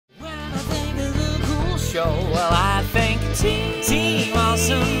show. Well, I think Team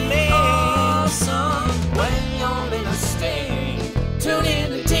Awesome is awesome when you're in a state. Tune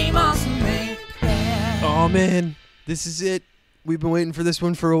in to Team Awesome. Yeah. Oh man, this is it. We've been waiting for this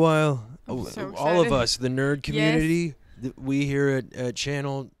one for a while. So all of us, the nerd community, we here at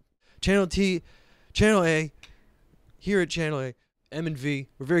Channel A, here at Channel A, M and V.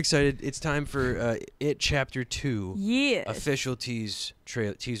 We're very excited. It's time for It Chapter 2. Yes. Official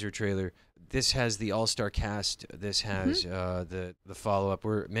teaser trailer. This has the all-star cast. This has the follow-up.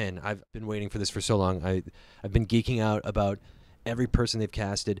 I've been waiting for this for so long. I've been geeking out about every person they've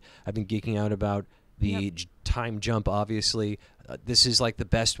casted. I've been geeking out about the time jump, obviously. This is like the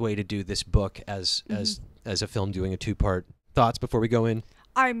best way to do this book as a film doing a two-part. Thoughts before we go in?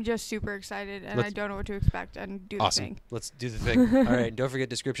 I'm just super excited, and I don't know what to expect, and do the thing. Let's do the thing. All right, don't forget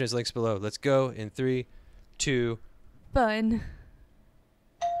description is links below. Let's go in 3, 2. Fun.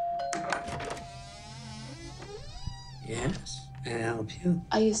 Yes, may I help you?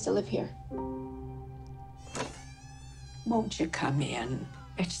 I used to live here. Won't you come in?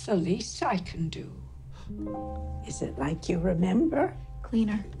 It's the least I can do. Is it like you remember?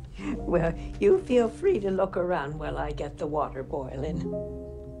 Cleaner. Well, you feel free to look around while I get the water boiling.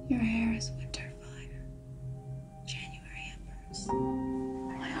 Your hair is winter fire. January embers.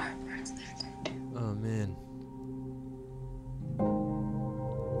 My heart burns there too. Oh man.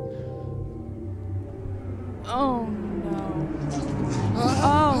 Oh no.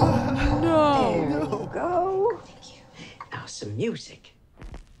 Oh no. There you go. Thank you. Now some music.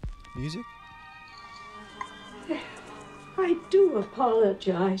 Music? I do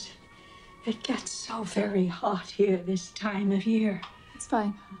apologize. It gets so very hot here this time of year. It's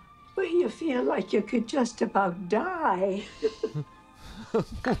fine. Well, you feel like you could just about die.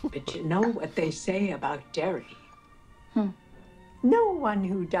 But you know what they say about Derry. No one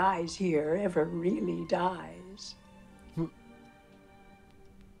who dies here ever really dies.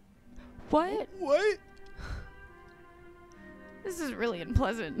 What? What? This is really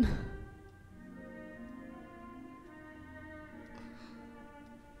unpleasant.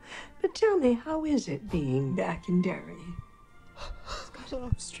 But tell me, how is it being back in Derry?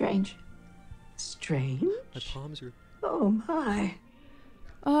 Strange. Strange? My palms are... Oh, my.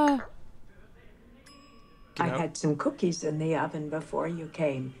 Get I out. had some cookies in the oven before you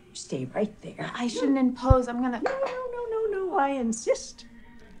came. Stay right there. I shouldn't impose. I'm gonna. No, I insist.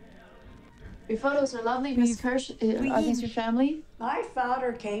 Your photos are lovely, Miss Kirsch. Are these your family? My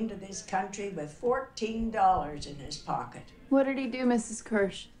father came to this country with $14 in his pocket. What did he do, Mrs.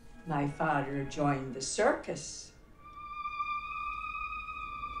 Kirsch? My father joined the circus.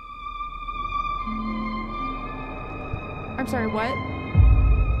 I'm sorry, what?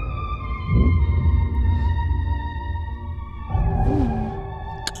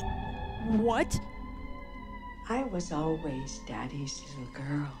 What? I was always Daddy's little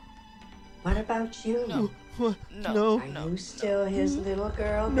girl. What about you? No. What? No. Are you still his little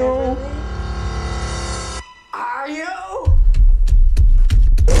girl, No. Beverly? Are you?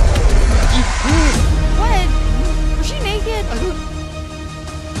 What? Was she naked?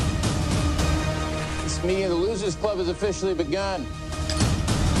 This meeting of the Losers Club has officially begun.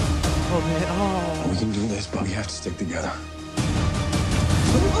 Oh man. Oh. We can do this, but we have to stick together.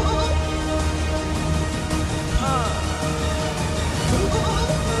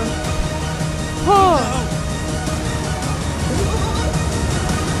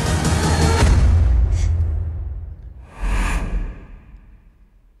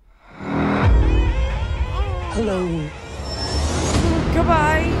 Hello.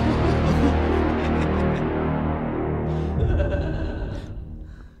 Goodbye.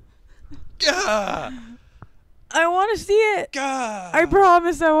 Gah! I want to see it. Gah! I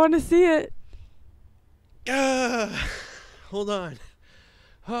promise I want to see it. Gah! Hold on.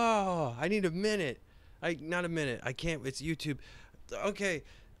 Oh, I need a minute. Not a minute. I can't. It's YouTube. Okay.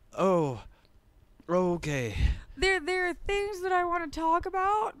 Oh. Okay. There are things that I want to talk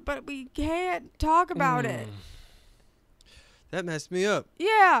about, but we can't talk about it. That messed me up.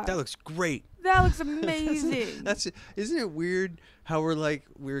 Yeah. That looks great. That looks amazing. Isn't it weird how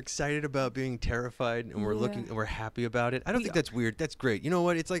we're excited about being terrified and we're happy about it? I don't think that's weird. That's great. You know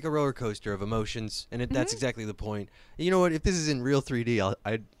what? It's like a roller coaster of emotions, and that's exactly the point. And you know what? If this is in real 3D,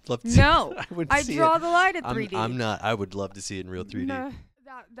 I'd love to see No. it. I draw the line at 3D. I'm not. I would love to see it in real 3D. No,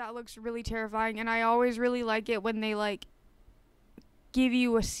 that looks really terrifying, and I always really like it when they like give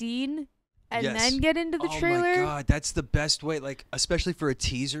you a scene and then get into the trailer. Oh my god, that's the best way. Like, especially for a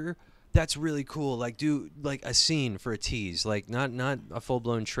teaser, that's really cool. Like, do like a scene for a tease, like not a full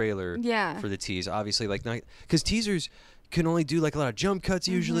blown trailer. Yeah. For the tease, obviously, like not because teasers can only do like a lot of jump cuts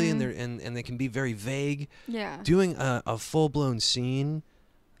usually, and they can be very vague. Yeah. Doing a full-blown scene.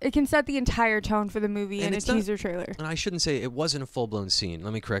 It can set the entire tone for the movie in a teaser trailer. And I shouldn't say it wasn't a full-blown scene.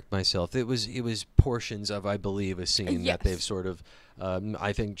 Let me correct myself. It was portions of, I believe, a scene that they've sort of,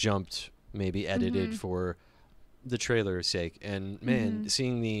 I think, jumped, maybe edited for the trailer's sake. And, man,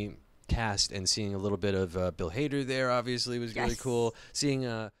 seeing the cast and seeing a little bit of Bill Hader there, obviously, was really cool. Seeing,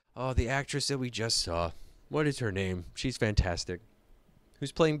 the actress that we just saw. What is her name? She's fantastic.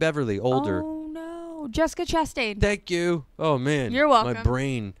 Who's playing Beverly, older. Oh, no. Jessica Chastain. Thank you. Oh, man. You're welcome. My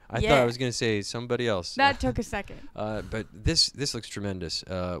brain. I thought I was going to say somebody else. That took a second. But this looks tremendous.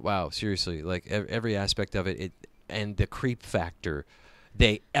 Wow, seriously. Like, every aspect of it, and the creep factor.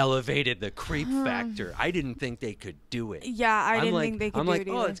 They elevated the creep factor. I didn't think they could do it. Yeah, I didn't think they could do it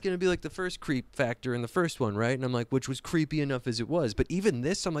either. It's going to be like the first creep factor in the first one, right? And I'm like, which was creepy enough as it was. But even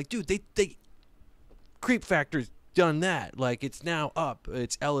this, I'm like, dude, they creep factor's done that. Like, it's now up.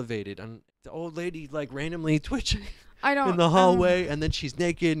 It's elevated. And the old lady, like, randomly twitching in the hallway, and then she's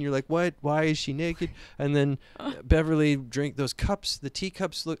naked, and you're like, what? Why is she naked? And then Beverly drink those cups. The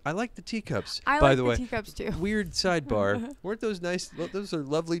teacups look. I like the teacups. By the way, teacups too. Weird sidebar. Weren't those nice? Those are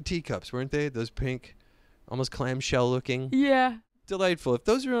lovely teacups, weren't they? Those pink, almost clamshell looking. Yeah. Delightful. If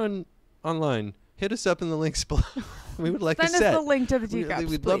those are online, hit us up in the links below. We would like a set. Send us the link to the teacups,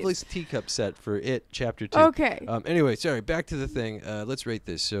 We'd love this teacup set for It Chapter 2. Okay. Anyway, sorry. Back to the thing. Let's rate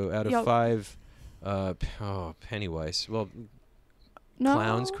this. So out of 5, Pennywise. Well,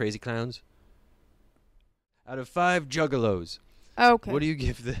 clowns, crazy clowns. Out of 5 juggalos. Okay. What do you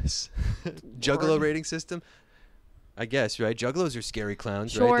give this? Juggalo rating system? I guess, right? Juggalos are scary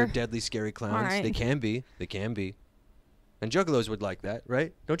clowns, right? They're deadly scary clowns. All right. They can be. They can be. And juggalos would like that,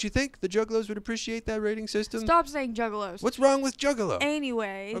 right? Don't you think the juggalos would appreciate that rating system? Stop saying juggalos. What's wrong with juggalo?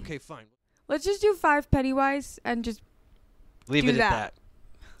 Anyway. Okay, fine. Let's just do 5 Pennywise and just leave it at that.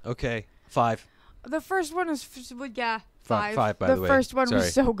 Okay, 5. The first one was, 5. 5, by the way. The first one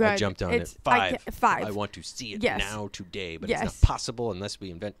was so good. I jumped on it. 5. 5. I want to see it Yes. now, today, but Yes. it's not possible unless we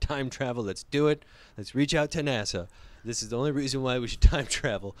invent time travel. Let's do it. Let's reach out to NASA. This is the only reason why we should time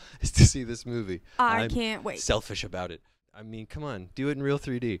travel, is to see this movie. I can't wait. Selfish about it. I mean, come on. Do it in real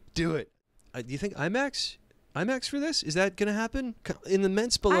 3D. Do it. Do you think IMAX? IMAX for this? Is that going to happen? In the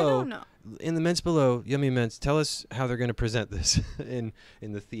ments below. I don't know. In the ments below, Yummy Ments, tell us how they're going to present this in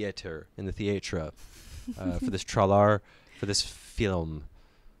the theater, for this trailer, for this film.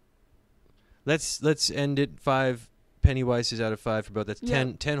 Let's end it 5 Pennywises out of 5 for both. That's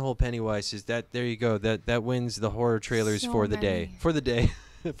 10 whole Pennywises. There you go. That wins the horror trailers for the day. For the day.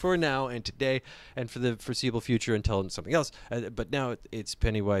 For now and today and for the foreseeable future until something else. But now it's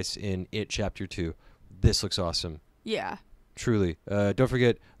Pennywise in It Chapter 2. This looks awesome. Yeah. Truly. Don't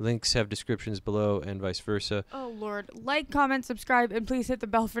forget, links have descriptions below and vice versa. Oh, Lord. Like, comment, subscribe, and please hit the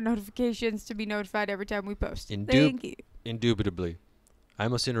bell for notifications to be notified every time we post. Thank you. Indubitably. I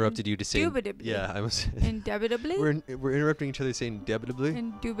almost interrupted you to say... Indubitably. Yeah, I almost... Indubitably? We're interrupting each other saying indubitably?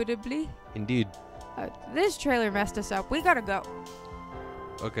 Indubitably? Indeed. This trailer messed us up. We gotta go.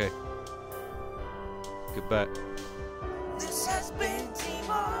 Okay. Goodbye. This has been Team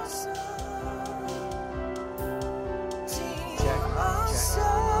Awesome.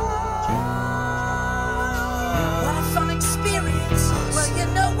 What a fun experience. Well, you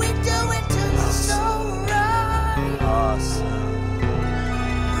know we do it to so right. Awesome.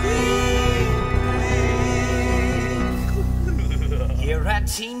 Here at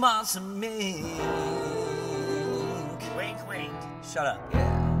Team Awesome Inc. Wink, wink. Shut up.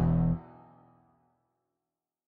 Yeah.